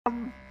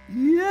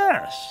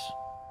Yes,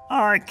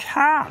 I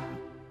can.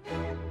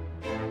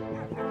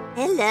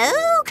 Hello,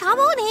 come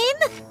on in.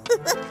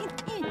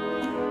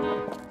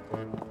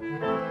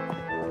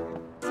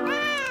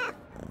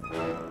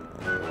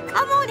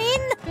 Come on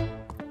in.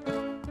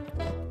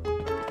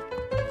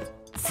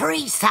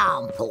 Free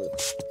sample.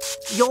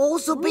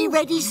 Yours will be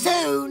ready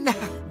soon.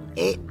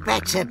 It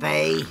better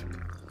be.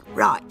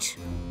 Right,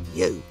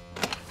 you.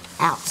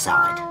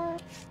 Outside.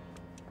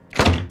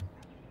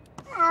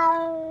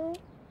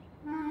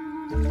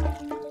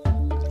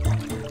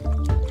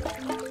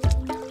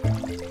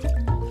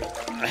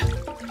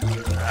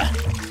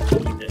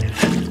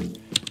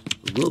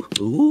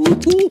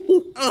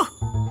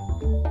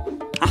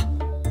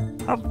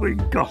 Have we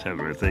got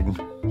everything?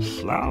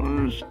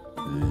 Flowers,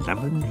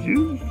 lemon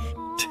juice,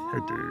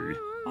 teddy.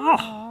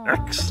 Ah,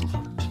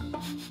 excellent.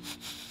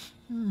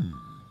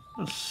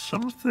 There's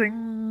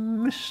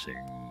something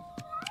missing.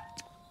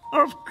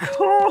 Of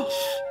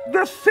course,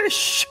 the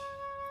fish.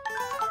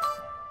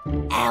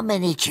 How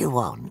many do you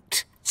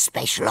want?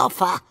 Special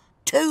offer.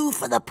 2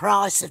 for the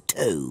price of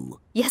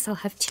 2. Yes, I'll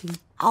have 2.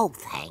 Oh,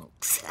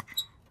 thanks.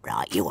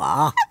 Right you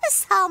are. Have a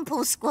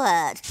sample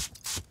squirt.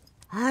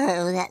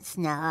 Oh, that's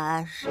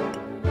nice. Here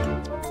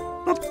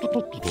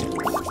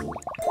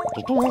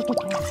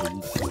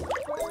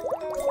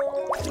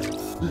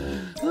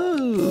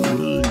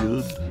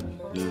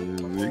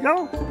we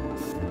go.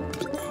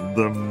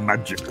 The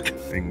magic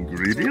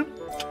ingredient.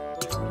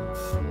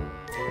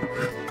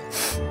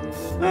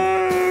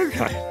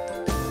 Okay.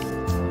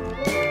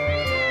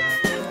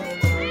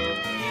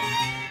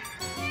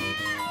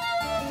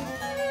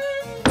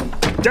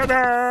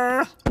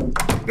 Ta-da!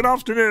 Good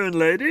afternoon,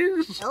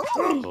 ladies.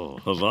 Oh,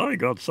 have I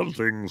got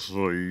something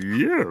for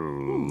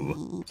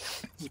you?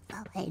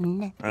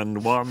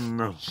 And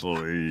one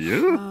for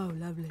you. Oh,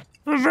 lovely.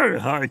 A very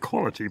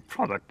high-quality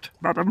product,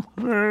 madam.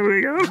 There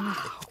we go.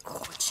 Oh,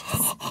 gorgeous.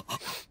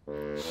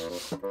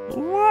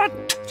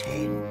 What?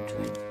 10,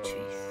 20,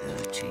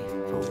 30,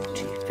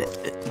 40,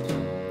 50.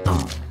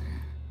 Oh.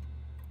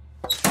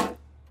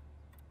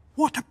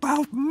 What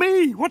about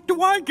me? What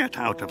do I get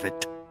out of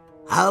it?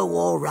 Oh,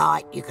 all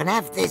right. You can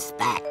have this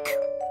back.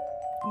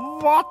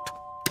 What?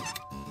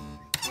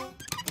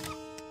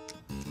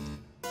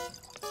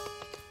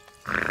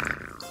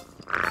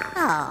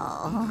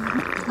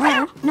 Oh. No.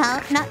 Oh, no,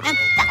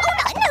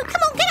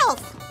 come on, get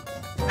off.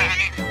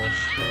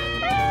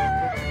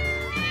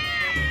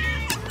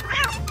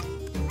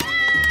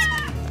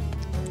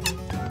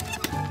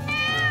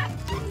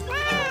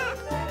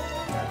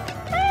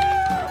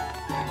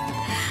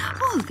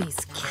 All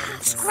these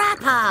cats.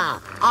 Scrapper!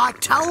 I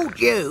told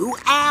you,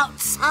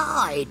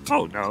 outside.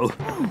 Oh, no.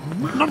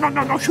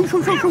 No. Shoo.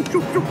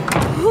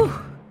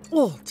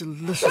 Oh,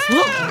 delicious.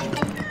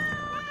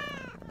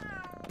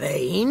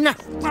 Bean.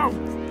 Oh,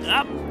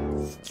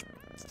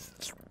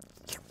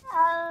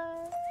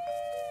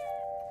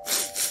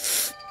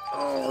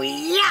 Oh,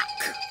 yuck!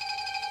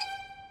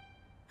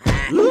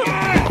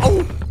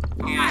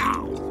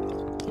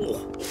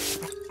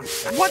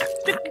 What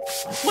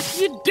are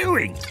you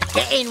doing?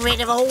 Getting rid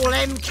of all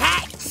them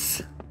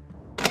cats.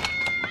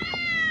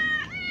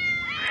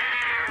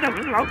 No.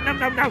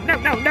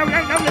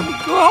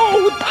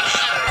 Oh!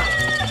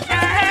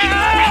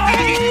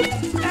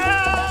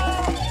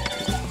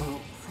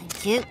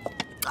 Thank you.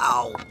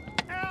 Oh.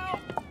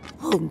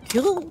 Thank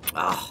you.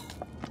 Oh.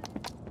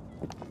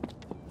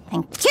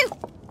 Thank you.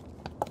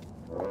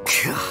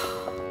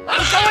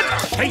 Go and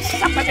chase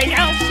somebody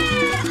else!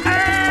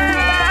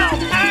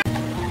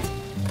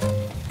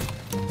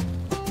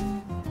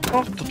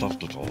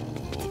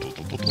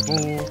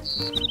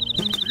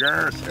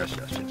 Yes.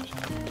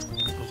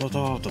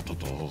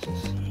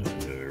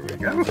 There we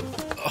go.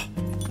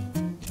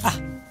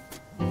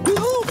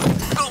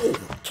 Oh,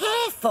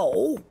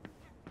 careful.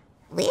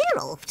 We're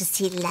off to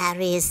see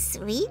Larry's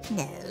sweet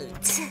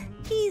note.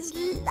 He's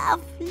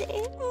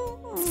lovely.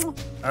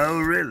 Oh,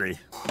 really?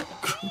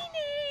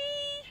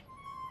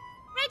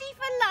 Ready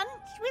for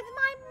lunch with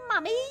my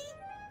mummy?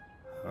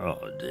 Oh,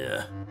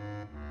 dear.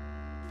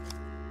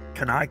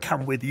 Can I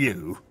come with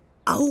you?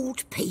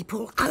 Old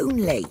people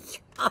only.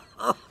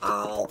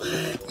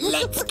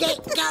 Let's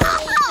get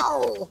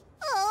going.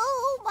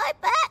 Oh, my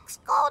back's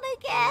gone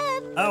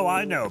again. Oh,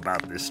 I know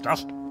about this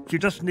stuff. You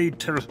just need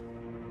to...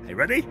 Hey,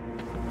 ready?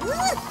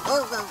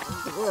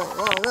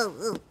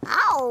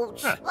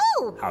 Ouch. Huh.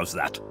 Oh, How's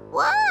that?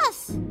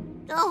 worse.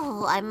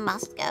 Oh, I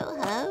must go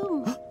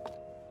home.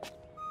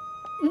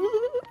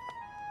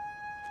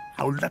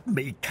 Oh, let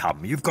me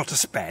come. You've got a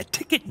spare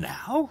ticket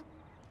now.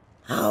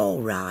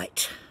 All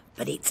right,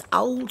 but it's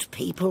old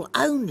people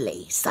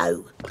only,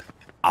 so...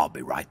 I'll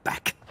be right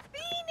back.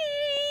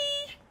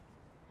 Beanie!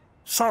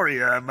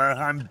 Sorry, Irma,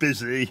 I'm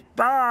busy.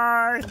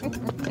 Bye.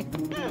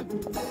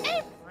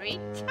 Every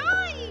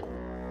time.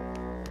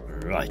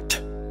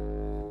 Right.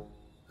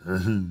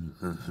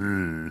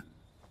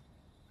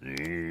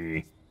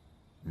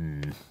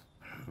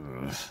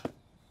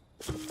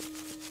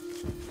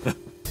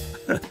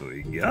 There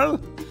we go.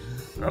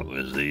 That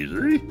was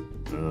easy.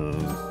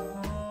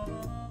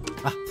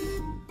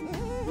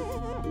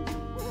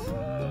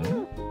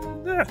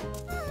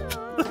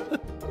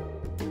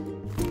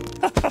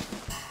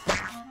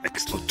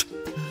 Excellent.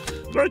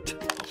 Right,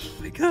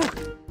 off we go.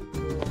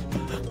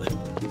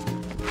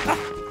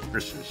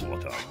 This is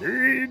what I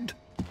need.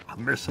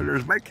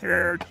 Mrs.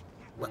 Makehead.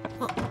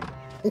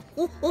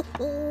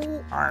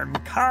 I'm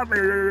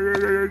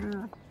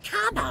coming.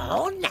 Come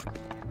on.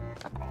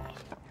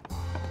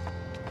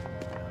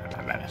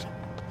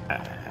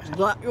 Is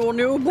that your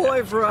new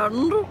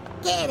boyfriend?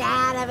 Get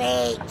out of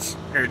it.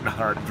 In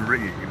her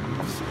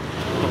dreams.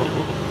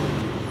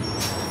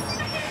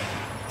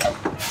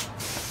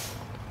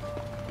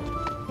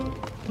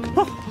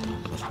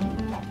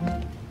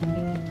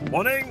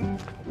 Morning.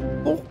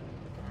 Oh,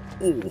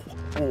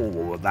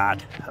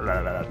 that.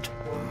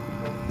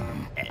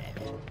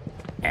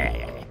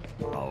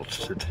 I'll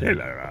sit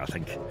here, I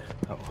think.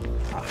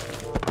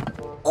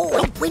 Oh,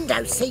 the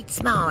window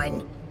seat's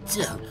mine.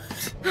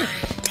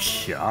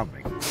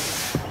 Charming.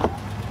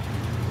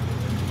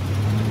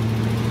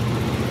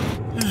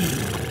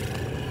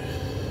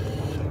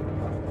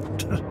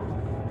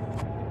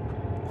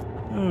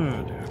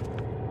 Oh, dear.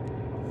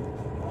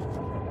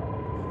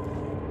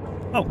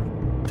 Oh,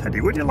 Teddy,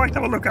 would you like to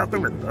have a look out the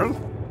window?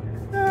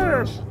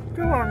 Yes,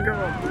 go on, go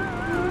on.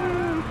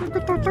 Look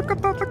at that, look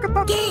at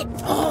that.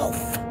 Get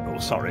off. Oh,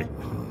 sorry.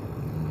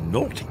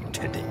 Naughty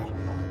Teddy.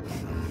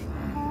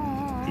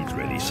 He's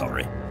really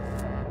sorry.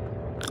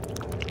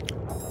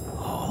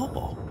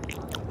 Oh.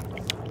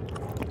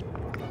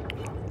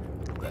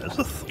 There's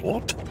a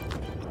thought.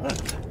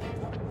 Right.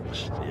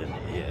 Stay in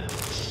here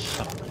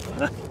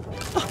somewhere.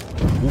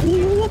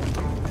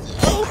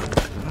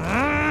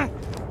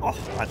 Oh,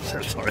 I'm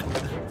so sorry.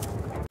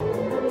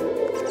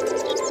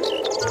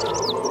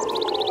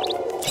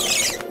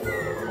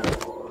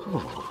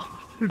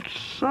 It's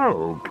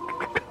so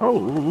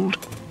cold.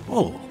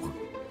 Oh,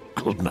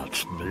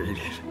 goodness me.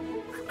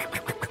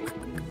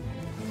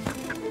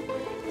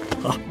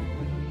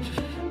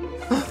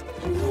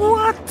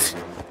 What?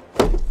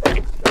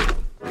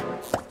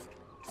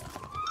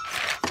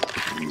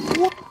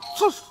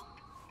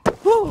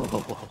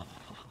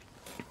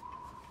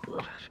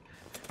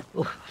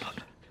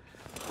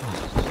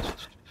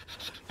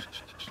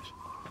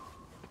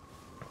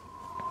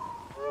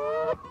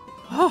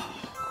 Oh,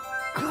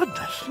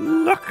 goodness,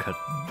 look at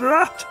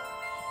that.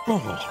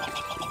 Oh,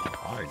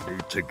 I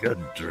need to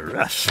get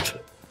dressed.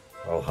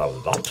 I'll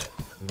have that,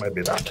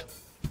 maybe that,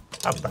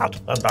 and that,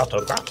 and that,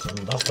 and that,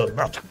 and that, and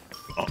that.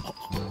 Oh.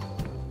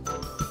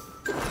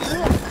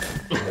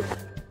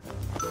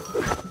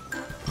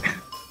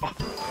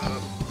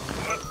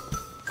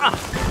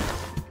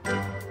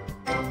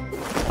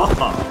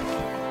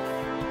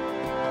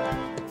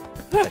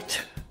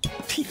 Right,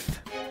 teeth.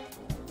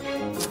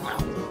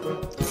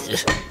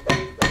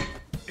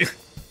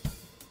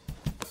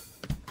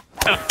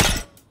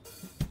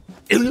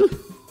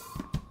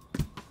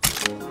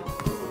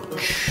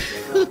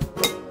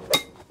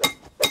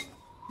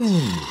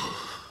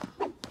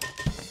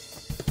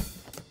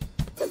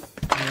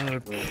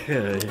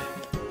 Okay.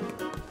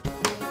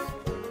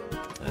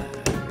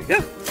 There we go.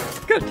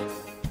 Good.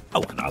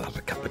 Oh, and I'll have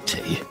a cup of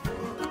tea.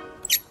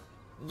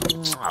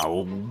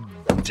 Oh,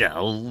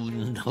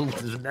 no.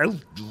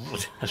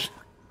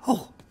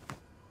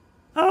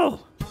 Oh,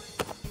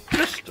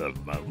 just a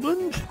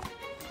moment.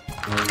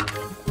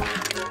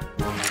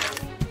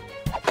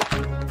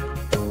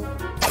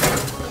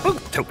 Oh,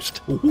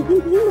 toast.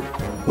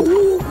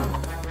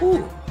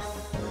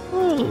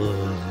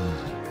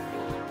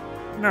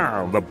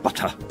 Now the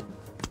butter.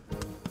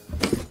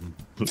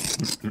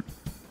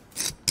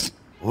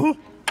 Oh.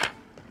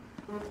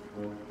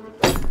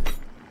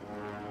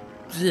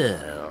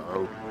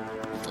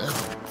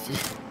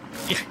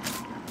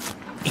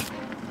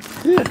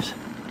 Yes,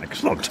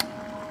 excellent.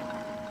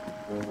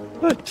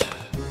 Right.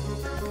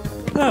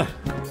 There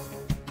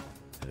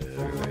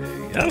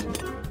we go.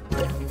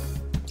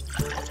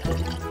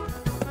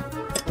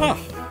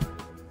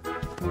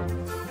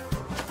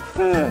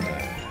 There.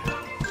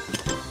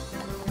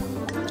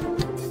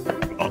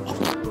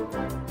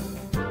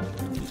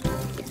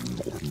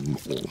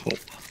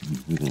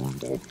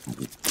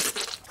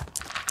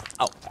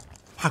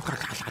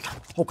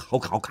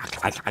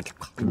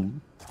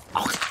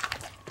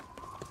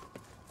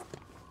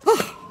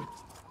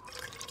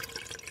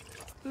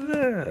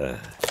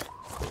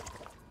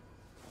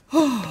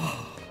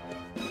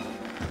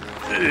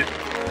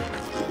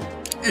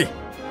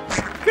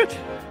 Good.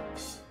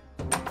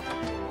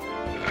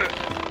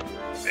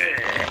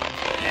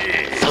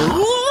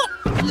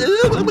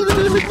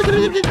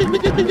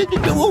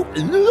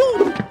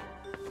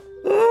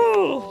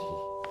 Oh,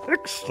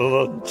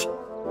 excellent.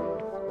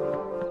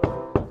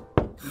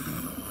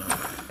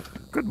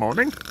 Good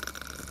morning.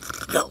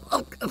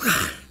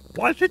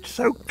 Why is it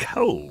so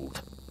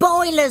cold?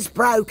 Boiler's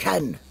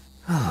broken.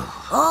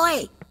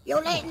 Oi,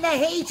 you're letting the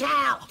heat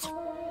out.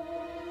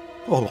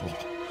 Oh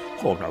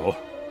no.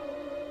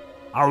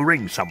 I'll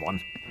ring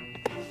someone.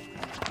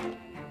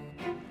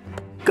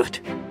 Good.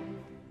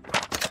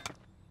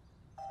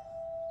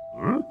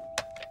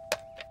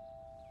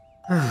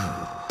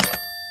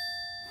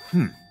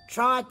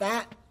 Tried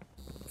that.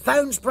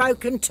 Phone's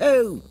broken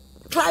too.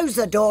 Close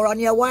the door on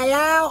your way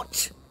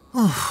out.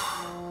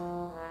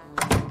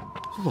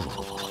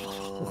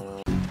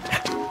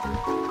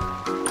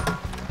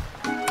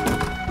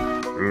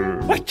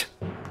 Wait!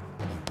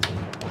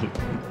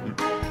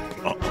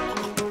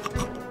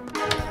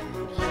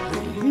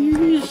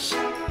 Please?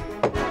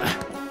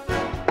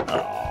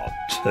 Oh,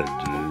 Teddy.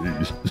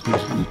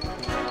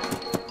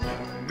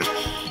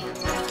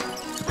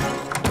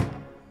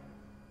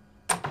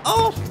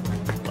 Oh!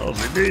 I'll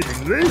be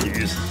needing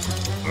these.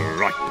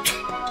 Right.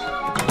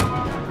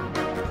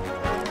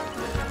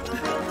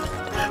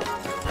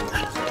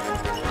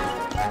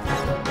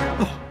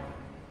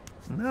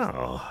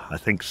 Now, I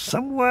think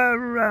somewhere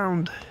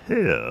around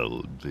here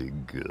would be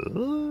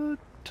good.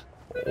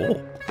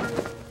 Oh.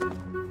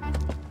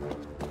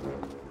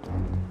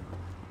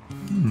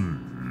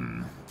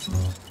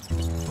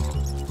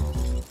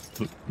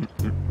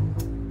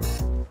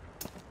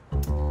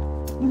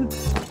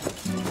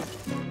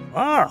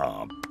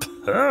 Ah,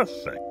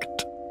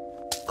 perfect.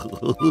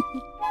 Oh.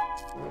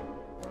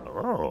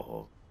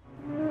 Oh.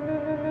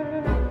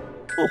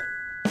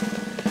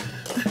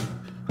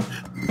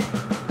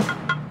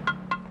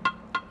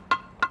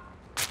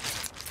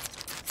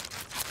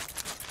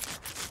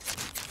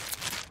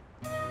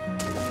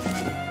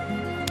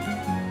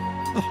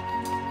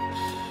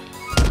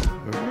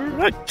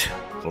 Right,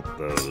 put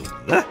those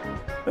there.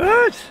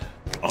 Right.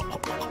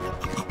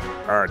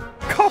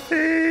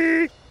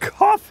 Coffee!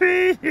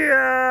 Coffee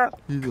here!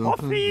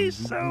 Coffee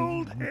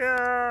sold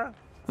here!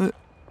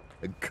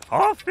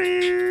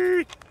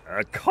 Coffee!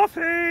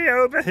 Coffee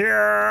over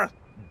here!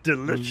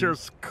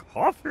 Delicious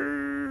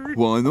coffee!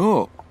 Why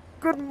not?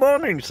 Good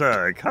morning,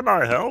 sir. Can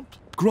I help?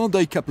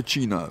 Grande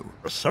cappuccino.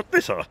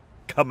 Certainly, sir.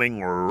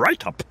 Coming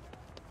right up.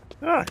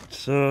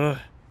 Right, oh.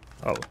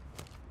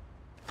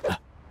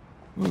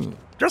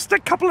 Just a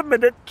couple of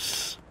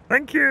minutes.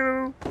 Thank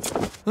you.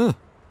 Huh.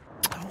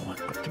 Oh, I've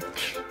got to...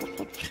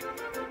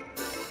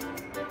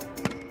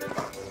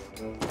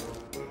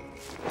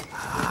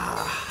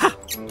 Aha.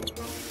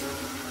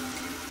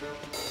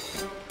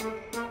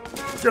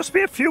 Just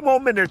be a few more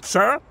minutes,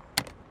 sir.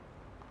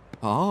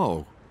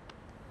 Oh.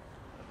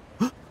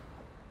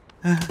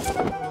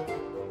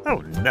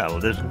 Oh, no,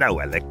 there's no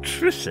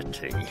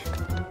electricity.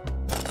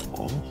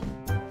 Oh.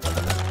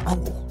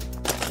 Oh.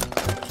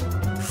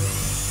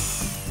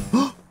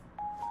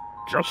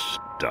 Just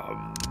a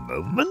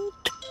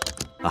moment.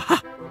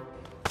 Aha!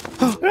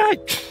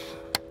 Right.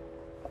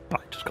 I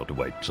just got to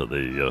wait till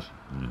the,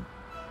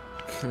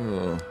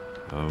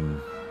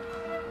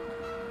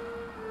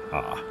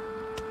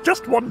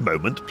 Just one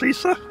moment, please,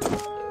 sir.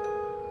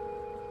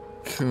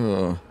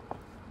 Oh.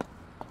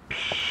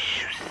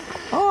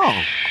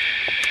 Oh.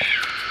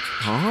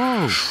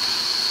 Oh.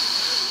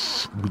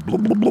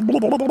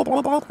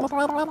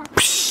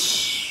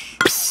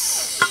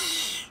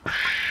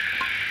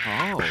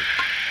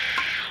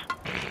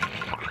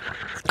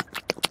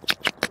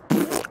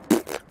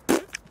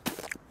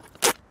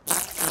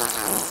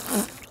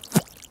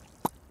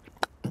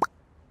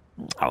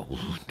 Oh,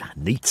 I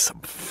need some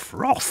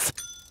froth.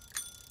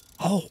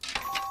 Oh.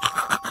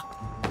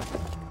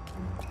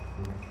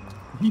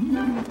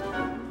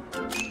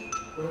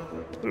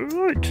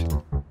 Right.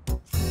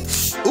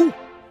 Ooh.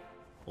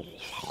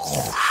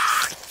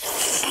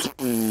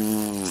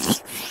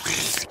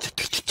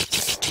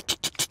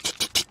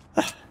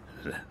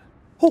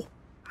 Oh,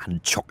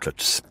 and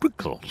chocolate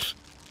sprinkles.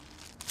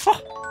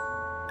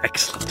 Oh,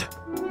 excellent.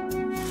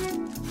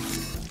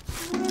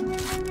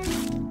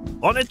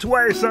 On its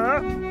way,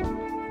 sir.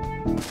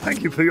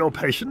 Thank you for your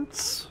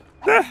patience.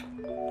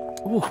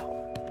 Ooh.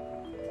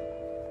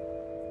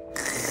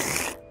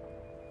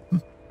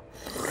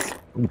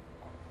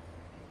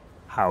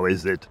 How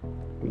is it?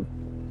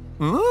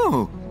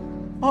 Oh.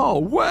 Oh,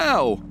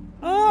 wow.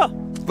 Ah,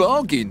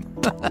 Bargain.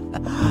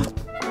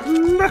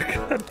 look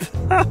at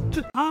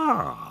that.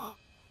 Ah.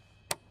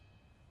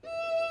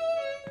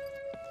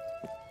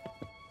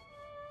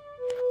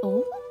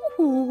 Oh.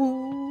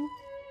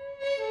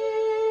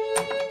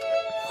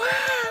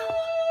 Wow.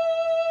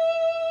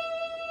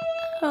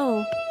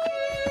 Oh.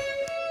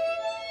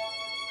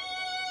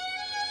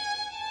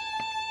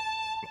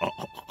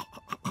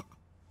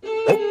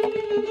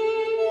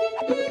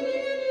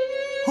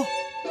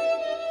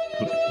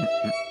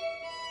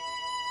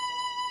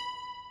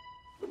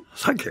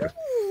 Thank you.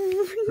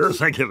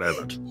 Thank you very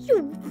much.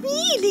 You're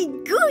really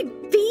good,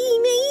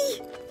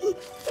 Beanie.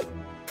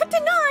 For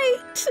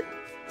tonight,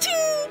 2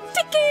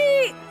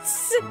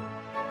 tickets.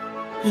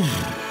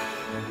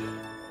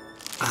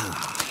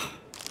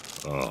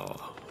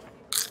 Oh,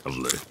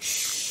 lovely.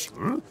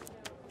 Hmm?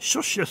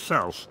 Shush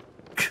yourself.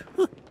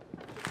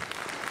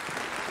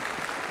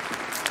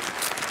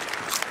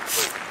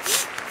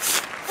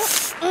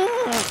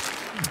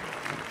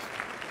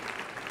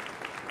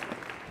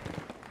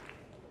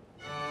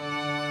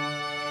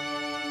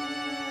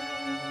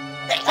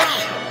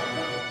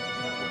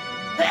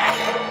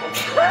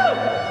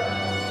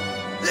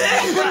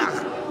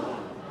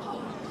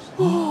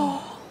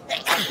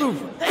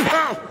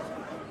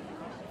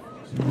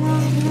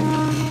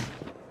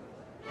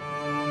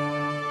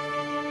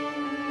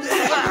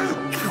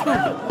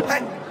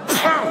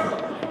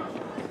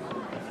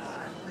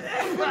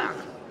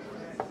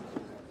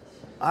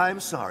 I'm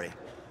sorry.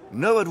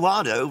 No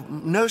Eduardo,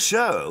 no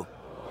show.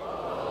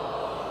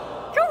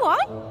 Go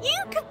on,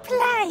 you can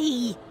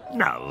play.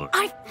 No.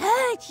 I've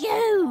heard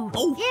you.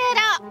 Oh. Get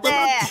up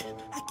there.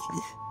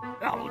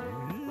 Oh,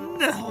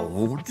 no.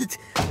 Oh, dear.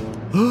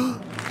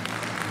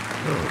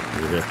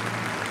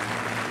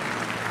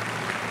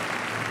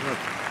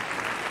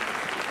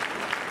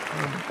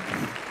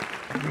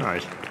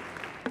 Right.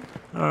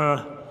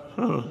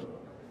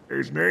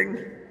 Evening.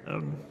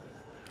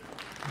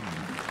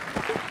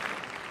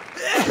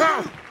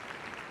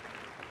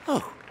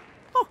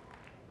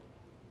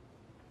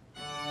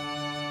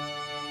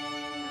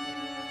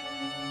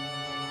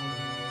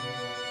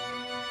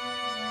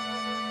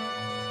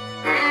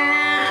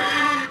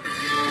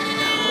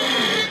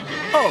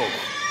 Oh.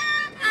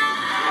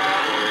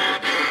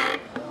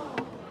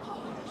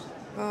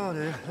 Oh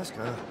dear, let's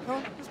go. Come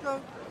on, let's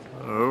go.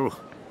 Oh,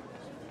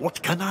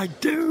 what can I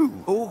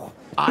do? Oh,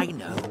 I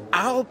know.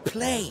 I'll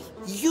play.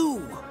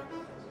 You.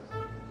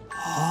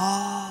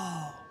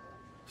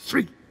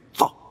 3,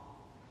 4.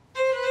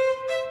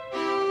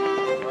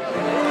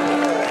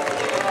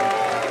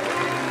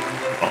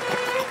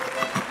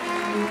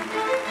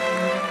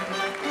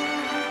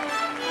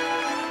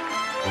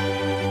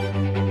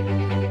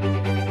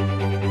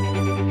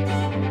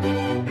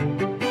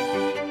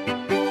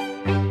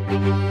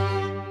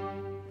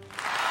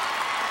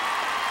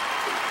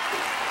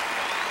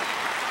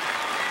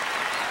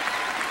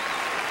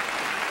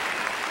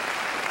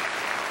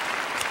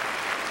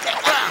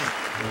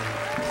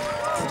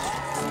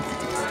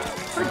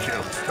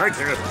 Thank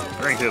you.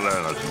 Thank you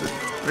very much.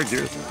 Thank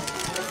you.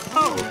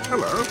 Oh,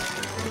 hello.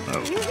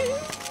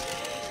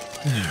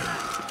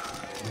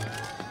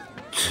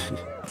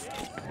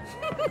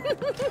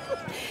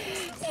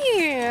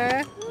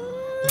 Here.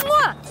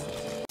 Mwah.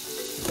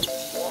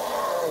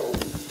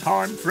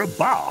 Time for a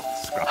bath,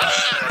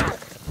 Scrapper.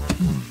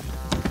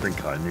 I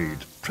think I need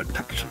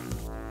protection.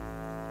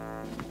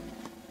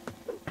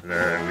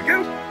 There we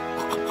go.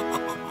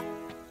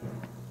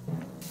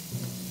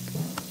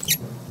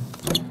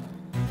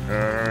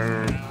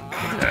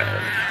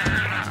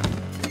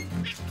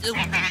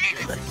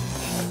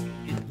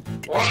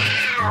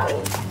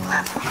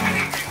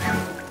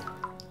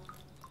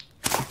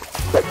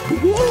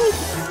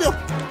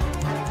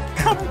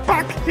 Come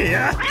back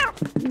here.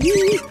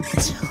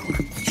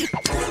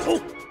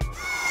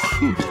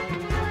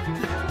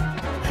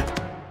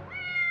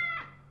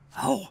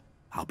 Oh,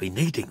 I'll be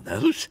needing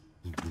those.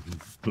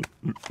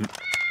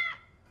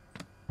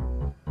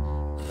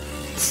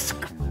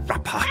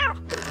 Scrapper.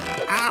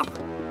 Ow.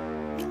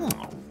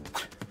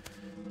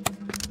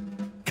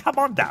 Come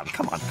on down.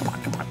 Come on.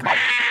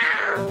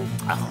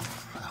 Oh,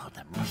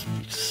 there must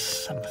be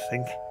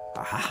something.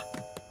 Aha.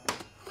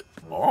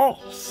 Oh,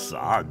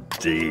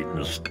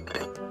 sardines.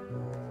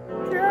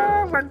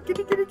 Come on,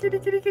 kitty.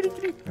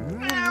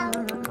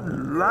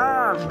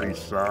 Lovely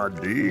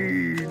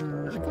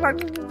sardines. Come on.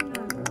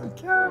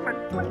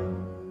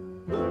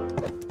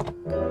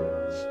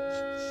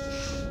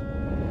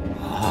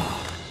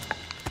 Oh.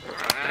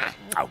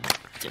 Oh.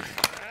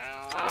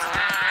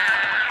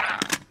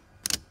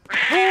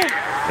 There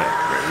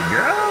we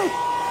go.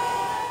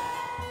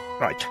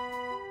 Right.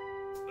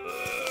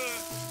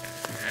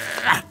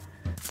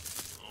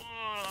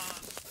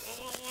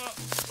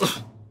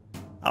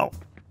 Oh.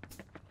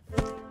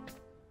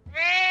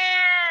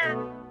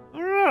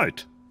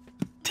 Right.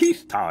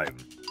 Teeth time.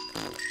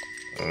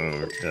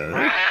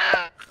 Okay.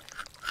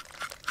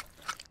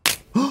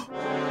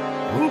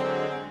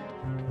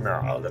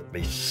 Now, let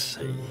me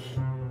see.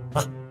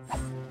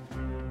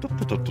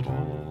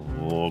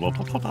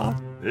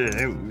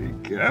 There we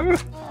go.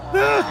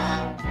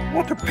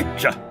 What a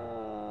picture.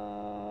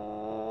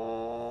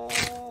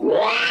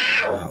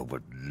 Oh,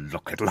 but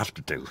look, it'll have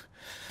to do.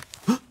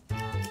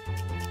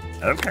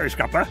 Okay,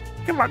 Scrapper.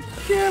 Come on,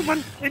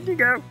 in you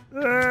go.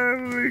 There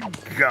we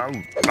go.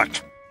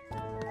 Right.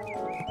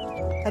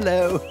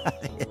 Hello.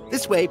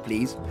 This way,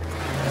 please.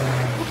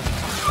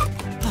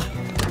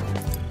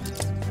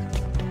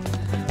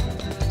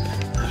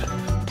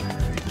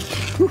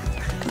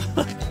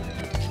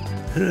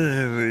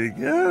 There we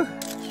go.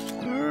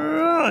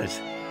 Right.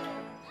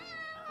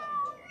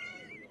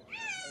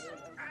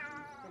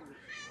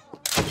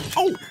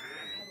 Oh!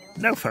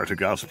 No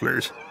photographs,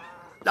 please.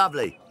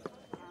 Lovely.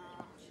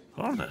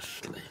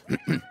 Honestly.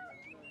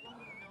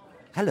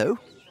 Hello.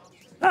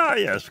 Ah,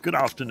 yes. Good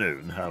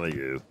afternoon. How are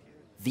you?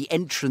 The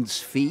entrance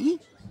fee?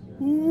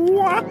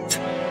 What?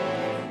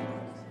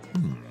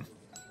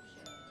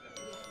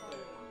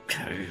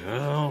 Okay.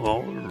 Oh,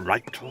 all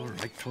right.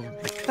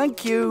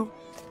 Thank you.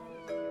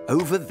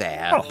 Over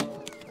there. Oh.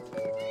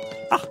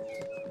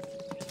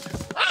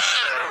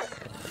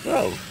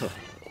 Oh,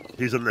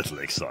 he's a little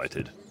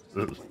excited.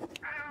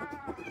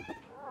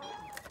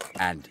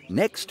 And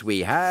next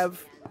we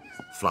have...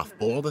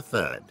 Fluffball the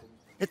Third.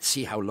 Let's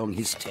see how long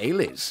his tail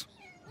is.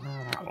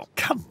 Oh,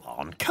 come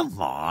on.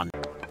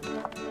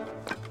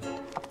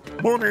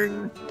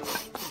 Morning.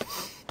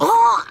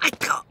 Oh, I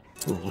got...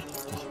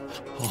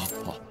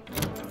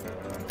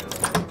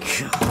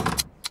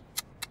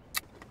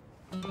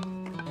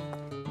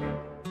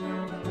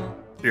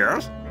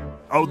 Yes?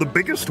 Oh, the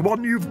biggest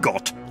one you've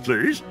got,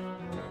 please.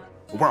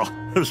 Well,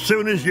 as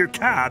soon as you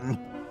can.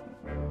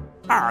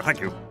 Ah,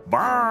 thank you.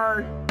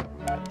 Bye.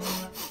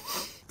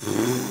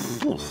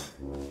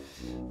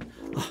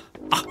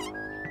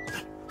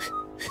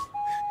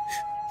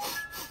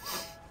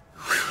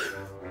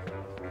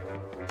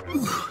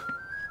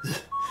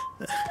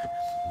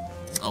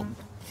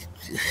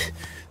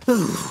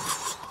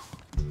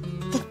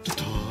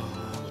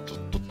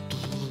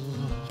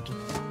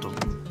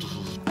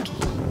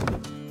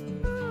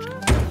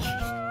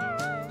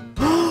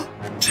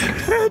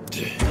 Ted!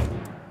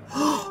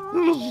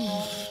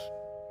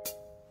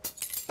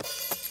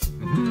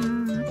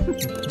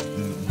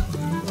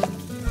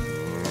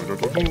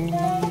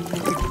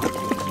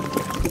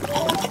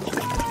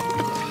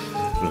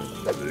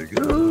 There we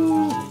go.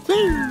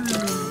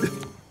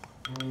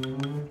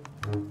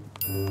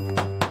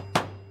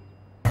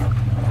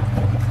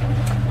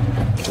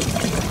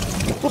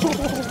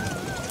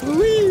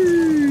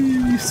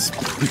 Whee!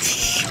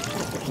 Squish.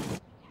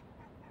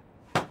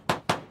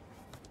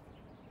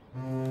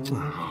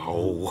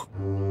 Oh,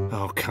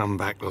 I'll come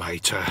back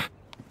later.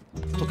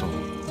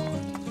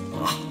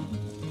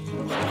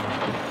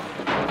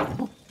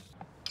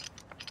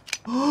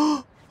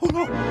 Oh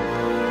no!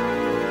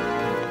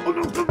 Oh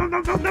no, no, no,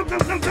 no, no, no, no,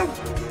 no, no!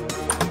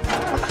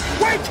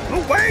 Wait!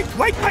 Oh, wait!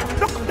 Wait!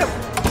 No! No!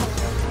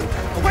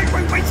 Oh, wait!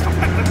 Stop!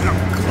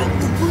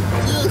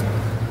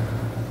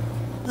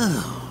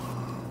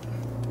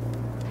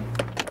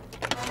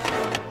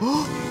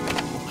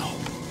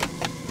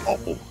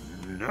 Oh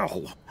no!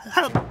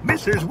 Help,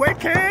 Mrs.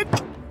 Wicked!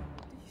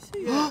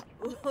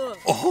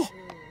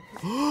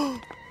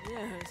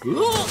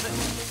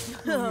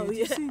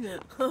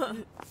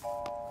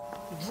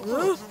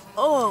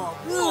 Oh,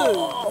 yeah.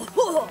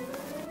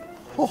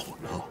 Oh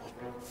no!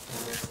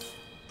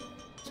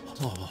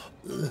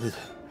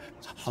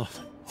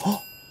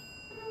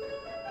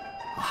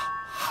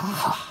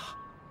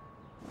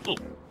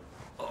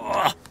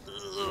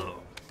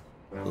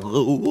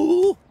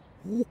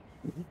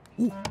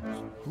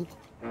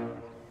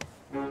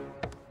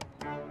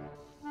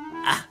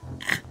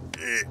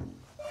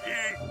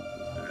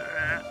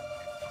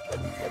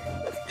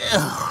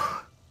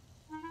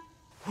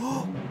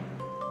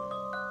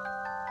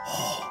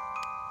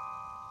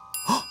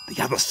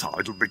 The other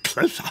side will be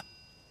closer.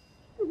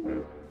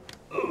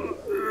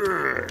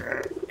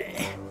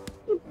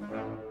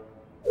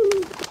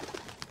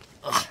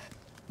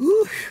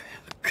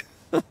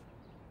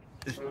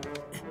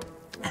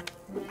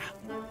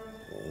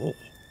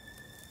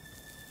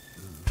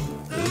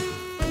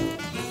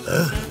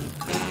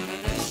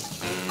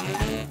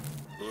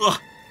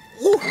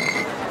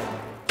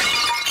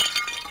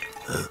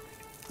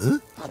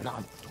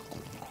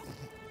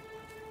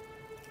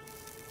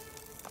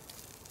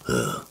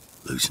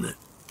 Losing it.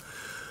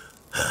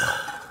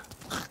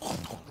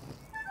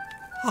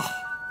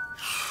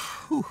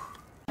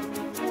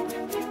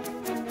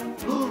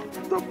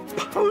 The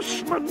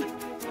postman!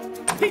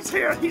 He's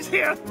here! He's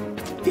here!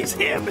 He's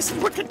here,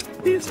 Mrs. Wicked!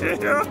 He's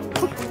here!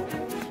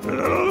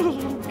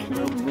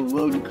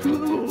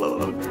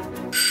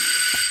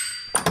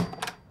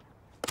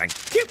 Thank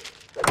you!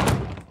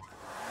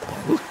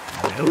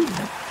 No,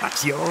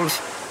 that's yours.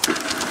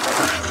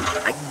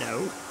 I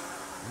know.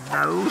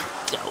 No.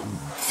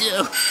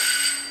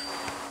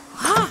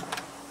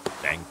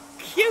 Thank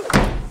you.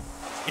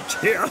 It's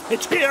here.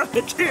 It's here.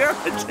 It's here.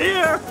 It's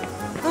here.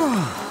 Come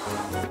on.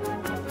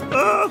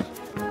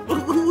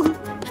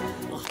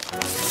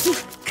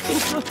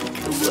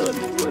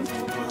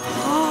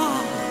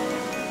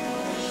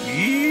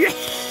 Yes.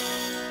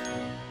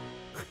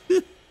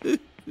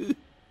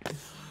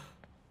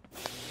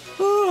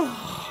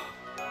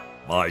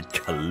 My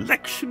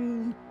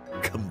collection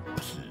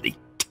complete.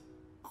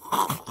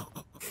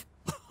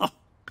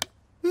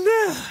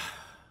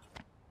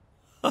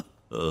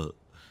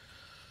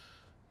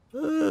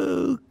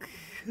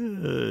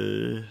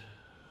 Okay.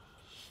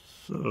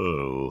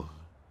 So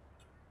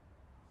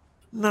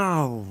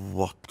now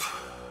what?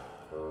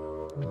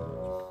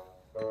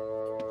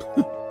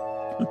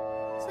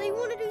 So you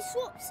want to do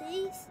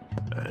swapsies?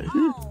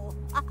 Oh,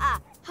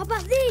 how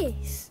about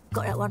this?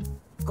 Got that one.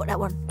 Got that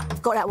one.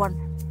 Got that one.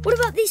 What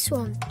about this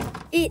one?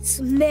 It's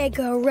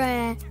mega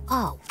rare.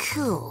 Oh,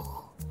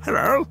 cool.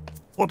 Hello.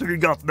 What have you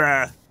got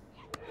there?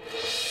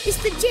 It's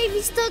the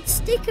JV Stud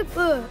sticker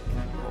book.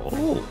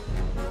 Oh.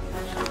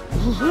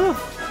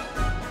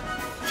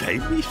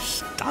 Jamie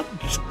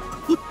Studs.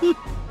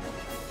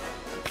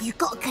 You've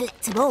got to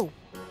collect them all.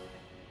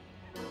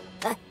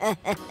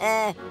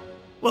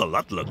 Well,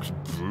 that looks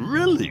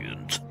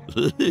brilliant.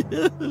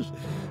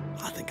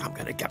 I think I'm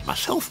going to get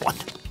myself one.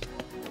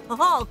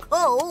 Oh,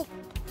 cool.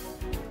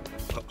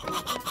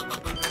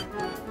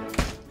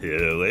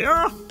 Here they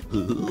are.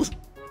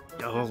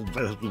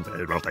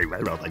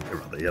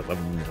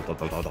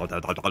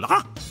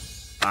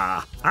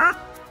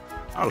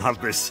 I'll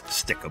have this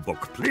sticker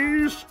book,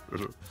 please.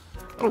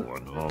 Oh,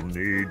 and I'll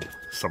need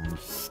some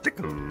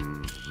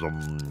stickers.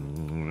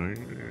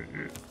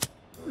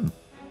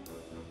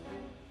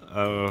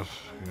 Yeah.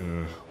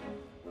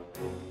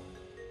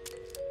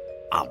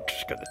 I'm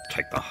just going to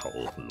take the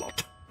whole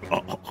lot.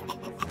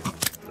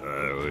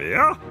 There we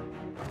are.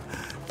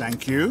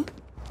 Thank you.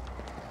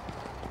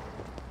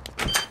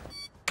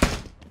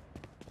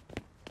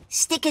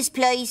 Stickers,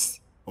 please.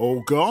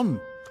 All gone.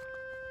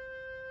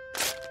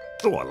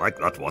 Oh, I like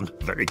that one.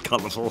 Very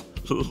colourful.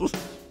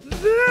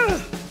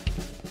 There.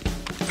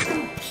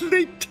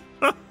 Complete.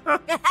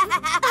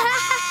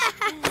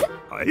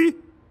 Aye?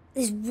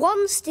 There's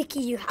one sticker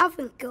you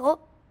haven't got.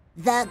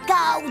 The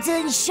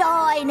golden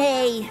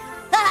shiny.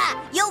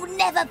 Ha! You'll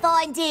never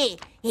find it.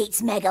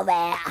 It's mega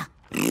rare.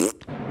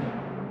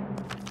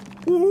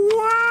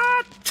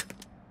 What?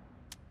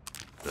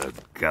 The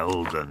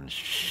golden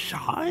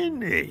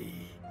shiny.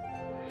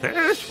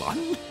 There's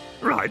one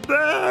right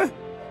there.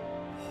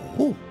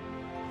 Oh,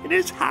 in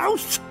his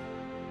house.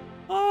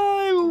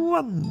 I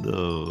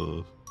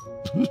wonder.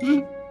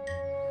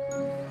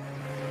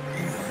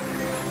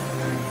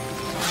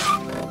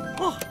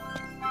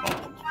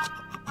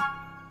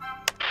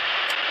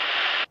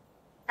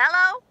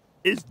 Hello?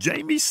 Is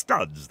Jamie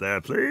Studs there,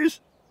 please?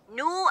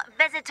 No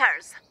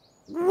visitors.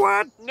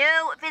 What?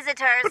 No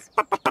visitors.